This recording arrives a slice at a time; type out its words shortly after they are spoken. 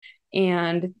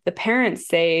And the parents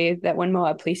say that when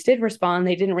Moab police did respond,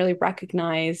 they didn't really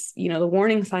recognize, the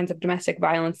warning signs of domestic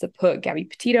violence that put Gabby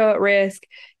Petito at risk.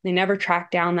 They never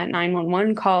tracked down that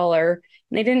 911 caller,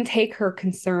 and they didn't take her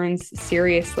concerns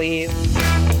seriously.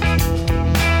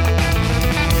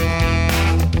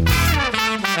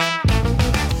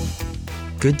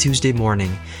 Good Tuesday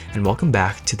morning, and welcome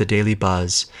back to the Daily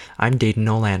Buzz. I'm Dayton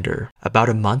Olander. About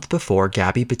a month before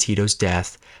Gabby Petito's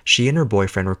death, she and her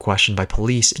boyfriend were questioned by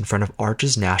police in front of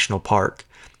Arches National Park.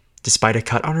 Despite a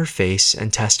cut on her face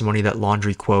and testimony that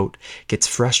Laundrie, quote, gets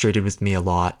frustrated with me a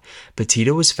lot,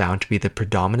 Petito was found to be the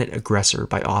predominant aggressor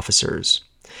by officers.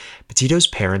 Petito's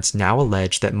parents now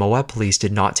allege that Moab police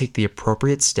did not take the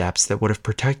appropriate steps that would have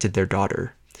protected their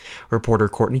daughter. Reporter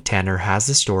Courtney Tanner has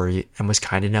the story and was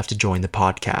kind enough to join the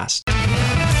podcast.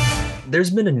 There's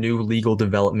been a new legal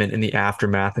development in the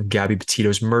aftermath of Gabby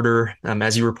Petito's murder.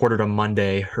 As you reported on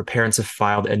Monday, her parents have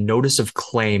filed a notice of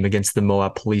claim against the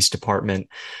Moab Police Department.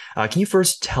 Can you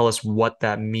first tell us what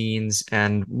that means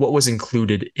and what was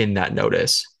included in that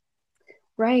notice?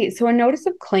 Right. So a notice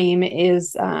of claim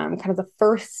is kind of the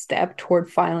first step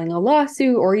toward filing a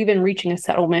lawsuit or even reaching a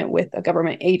settlement with a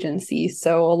government agency.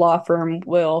 So a law firm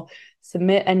will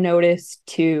submit a notice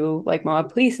to like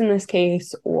Moab Police in this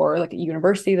case, or like a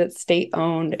university that's state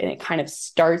owned, and it kind of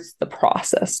starts the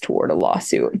process toward a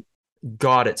lawsuit.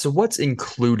 Got it. So what's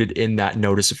included in that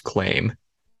notice of claim?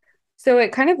 So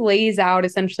it kind of lays out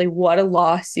essentially what a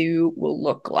lawsuit will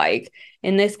look like.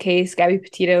 In this case, Gabby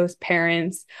Petito's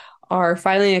parents are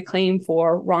filing a claim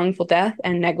for wrongful death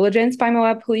and negligence by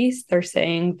Moab Police. They're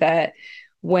saying that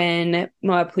when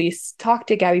Moab Police talked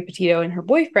to Gabby Petito and her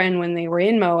boyfriend when they were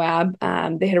in Moab,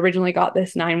 they had originally got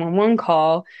this 911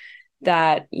 call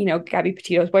that, Gabby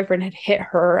Petito's boyfriend had hit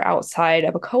her outside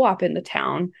of a co-op in the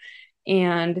town.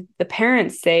 And the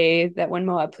parents say that when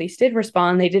Moab Police did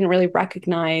respond, they didn't really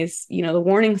recognize, the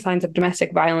warning signs of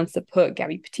domestic violence that put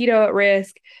Gabby Petito at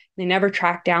risk. They never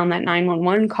tracked down that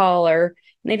 911 caller.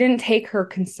 And they didn't take her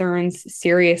concerns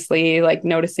seriously, like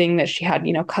noticing that she had,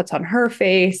 cuts on her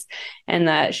face and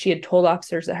that she had told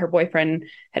officers that her boyfriend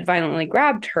had violently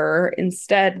grabbed her.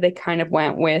 Instead, they kind of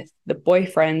went with the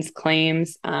boyfriend's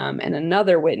claims and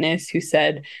another witness who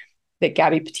said that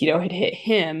Gabby Petito had hit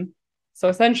him. So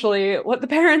essentially, what the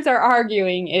parents are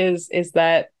arguing is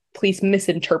that police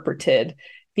misinterpreted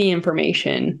the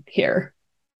information here.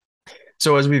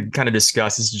 So as we've kind of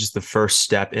discussed, this is just the first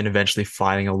step in eventually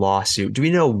filing a lawsuit. Do we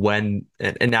know when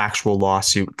an actual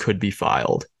lawsuit could be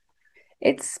filed?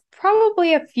 It's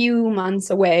probably a few months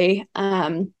away.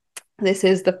 This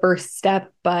is the first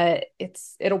step, but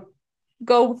it'll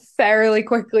go fairly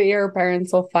quickly. Her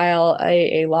parents will file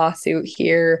a lawsuit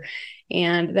here,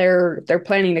 and they're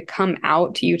planning to come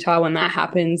out to Utah when that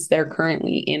happens. They're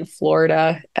currently in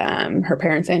Florida, her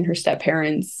parents and her step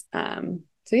parents.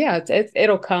 So yeah,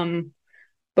 it'll come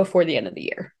before the end of the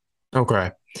year. Okay.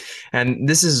 And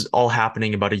this is all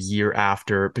happening about a year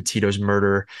after Petito's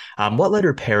murder. What led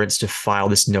her parents to file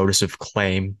this notice of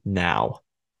claim now?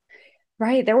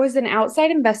 Right. There was an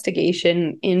outside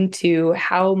investigation into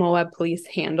how Moab police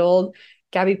handled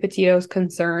Gabby Petito's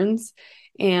concerns.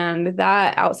 And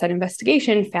that outside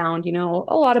investigation found, a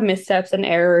lot of missteps and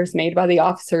errors made by the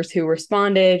officers who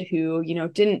responded, who,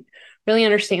 didn't really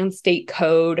understand state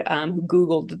code, who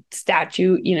Googled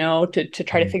statute, to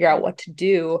try to figure out what to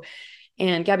do.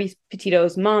 And Gabby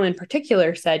Petito's mom in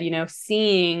particular said,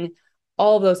 seeing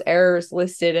all of those errors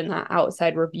listed in that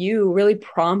outside review really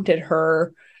prompted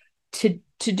her to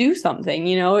do something.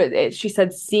 She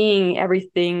said seeing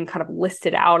everything kind of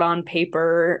listed out on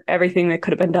paper, everything that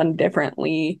could have been done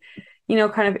differently,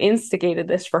 kind of instigated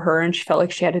this for her, and she felt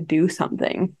like she had to do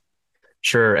something.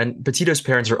 Sure. And Petito's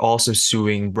parents are also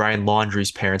suing Brian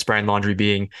Laundrie's parents, Brian Laundrie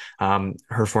being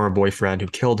her former boyfriend who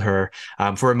killed her,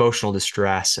 for emotional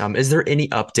distress. Is there any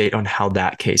update on how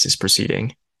that case is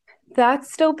proceeding?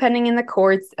 That's still pending in the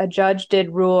courts. A judge did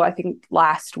rule, I think,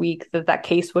 last week that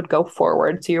case would go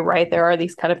forward. So you're right. There are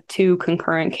these kind of two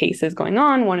concurrent cases going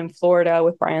on, one in Florida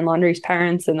with Brian Laundrie's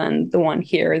parents, and then the one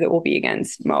here that will be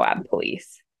against Moab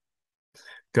Police.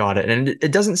 Got it. And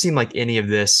it doesn't seem like any of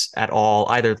this at all,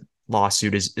 either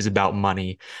lawsuit is about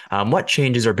money. What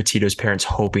changes are Petito's parents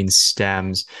hoping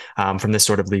stems from this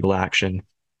sort of legal action?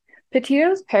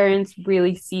 Petito's parents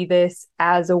really see this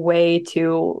as a way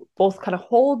to both kind of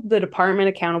hold the department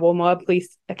accountable, Moab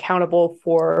Police accountable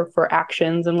for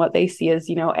actions and what they see as,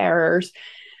 errors.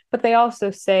 But they also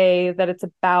say that it's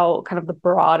about kind of the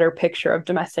broader picture of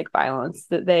domestic violence,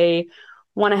 that they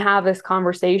want to have this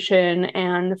conversation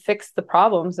and fix the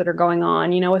problems that are going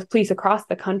on, with police across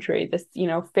the country. This,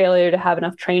 failure to have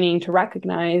enough training to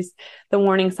recognize the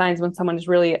warning signs when someone is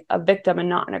really a victim and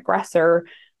not an aggressor,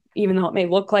 even though it may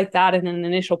look like that in an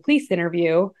initial police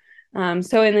interview.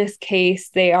 So in this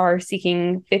case, they are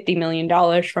seeking $50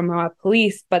 million from Moab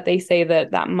Police, but they say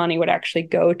that that money would actually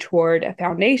go toward a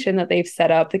foundation that they've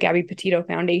set up, the Gabby Petito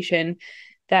Foundation,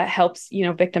 that helps,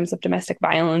 victims of domestic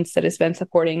violence, that has been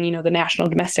supporting, the National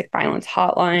Domestic Violence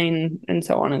Hotline, and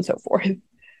so on and so forth.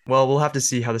 Well, we'll have to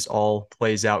see how this all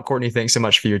plays out. Courtney, thanks so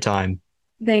much for your time.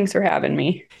 Thanks for having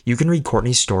me. You can read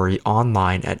Courtney's story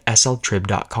online at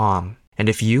sltrib.com. And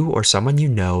if you or someone you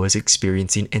know is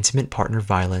experiencing intimate partner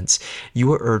violence,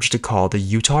 you are urged to call the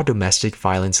Utah Domestic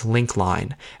Violence Link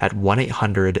Line at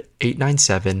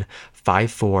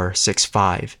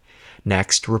 1-800-897-5465.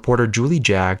 Next, reporter Julie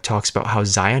Jag talks about how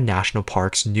Zion National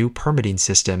Park's new permitting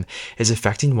system is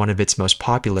affecting one of its most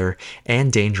popular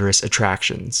and dangerous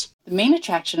attractions. The main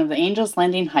attraction of the Angel's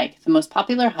Landing hike, the most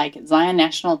popular hike at Zion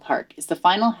National Park, is the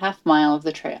final half mile of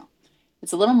the trail.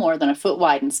 It's a little more than a foot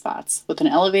wide in spots, with an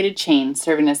elevated chain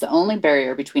serving as the only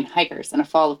barrier between hikers and a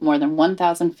fall of more than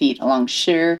 1,000 feet along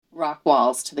sheer rock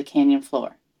walls to the canyon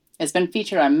floor. It's been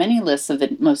featured on many lists of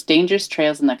the most dangerous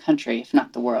trails in the country, if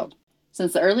not the world.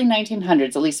 Since the early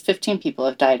 1900s, at least 15 people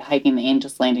have died hiking the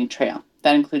Angel's Landing Trail.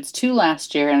 That includes 2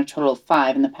 last year and a total of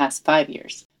 5 in the past 5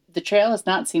 years. The trail has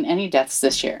not seen any deaths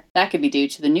this year. That could be due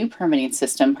to the new permitting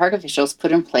system park officials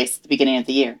put in place at the beginning of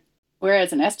the year.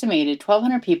 Whereas an estimated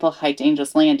 1,200 people hiked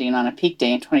Angel's Landing on a peak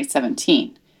day in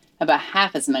 2017, about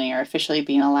half as many are officially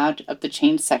being allowed up the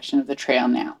changed section of the trail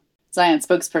now. Zion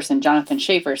spokesperson Jonathan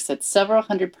Schaefer said several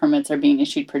hundred permits are being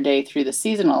issued per day through the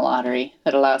seasonal lottery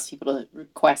that allows people to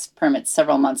request permits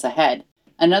several months ahead.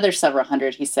 Another several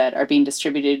hundred, he said, are being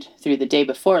distributed through the day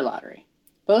before lottery.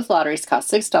 Both lotteries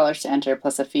cost $6 to enter,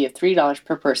 plus a fee of $3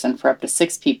 per person for up to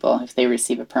 6 people if they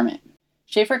receive a permit.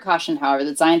 Schaefer cautioned, however,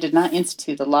 that Zion did not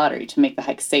institute the lottery to make the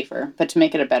hike safer, but to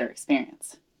make it a better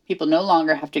experience. People no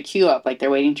longer have to queue up like they're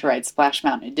waiting to ride Splash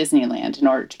Mountain at Disneyland in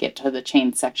order to get to the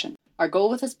chained section. Our goal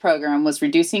with this program was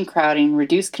reducing crowding,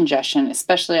 reduce congestion,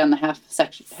 especially on the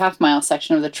half-mile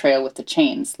section of the trail with the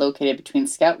chains located between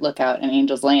Scout Lookout and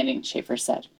Angel's Landing, Schaefer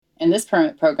said. And this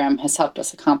permit program has helped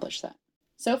us accomplish that.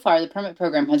 So far, the permit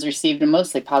program has received a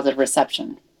mostly positive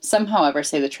reception. Some, however,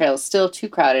 say the trail is still too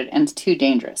crowded and too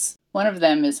dangerous. One of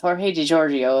them is Jorge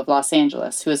DiGiorgio of Los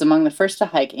Angeles, who was among the first to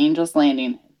hike Angel's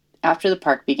Landing after the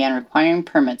park began requiring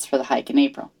permits for the hike in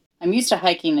April. I'm used to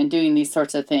hiking and doing these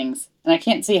sorts of things, and I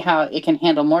can't see how it can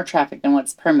handle more traffic than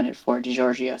what's permitted for,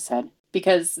 DiGiorgio said,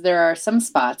 because there are some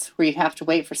spots where you have to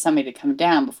wait for somebody to come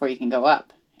down before you can go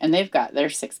up, and they've got their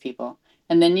 6 people,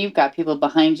 and then you've got people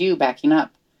behind you backing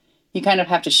up. You kind of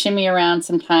have to shimmy around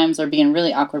sometimes or be in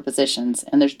really awkward positions,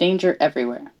 and there's danger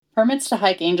everywhere. Permits to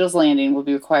hike Angel's Landing will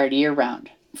be required year-round.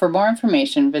 For more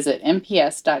information, visit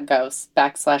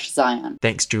mps.gov/Zion.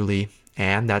 Thanks, Julie.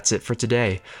 And that's it for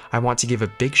today. I want to give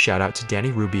a big shout out to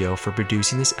Danny Rubio for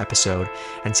producing this episode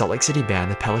and Salt Lake City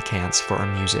band The Pelicans for our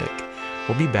music.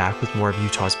 We'll be back with more of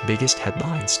Utah's biggest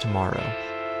headlines tomorrow.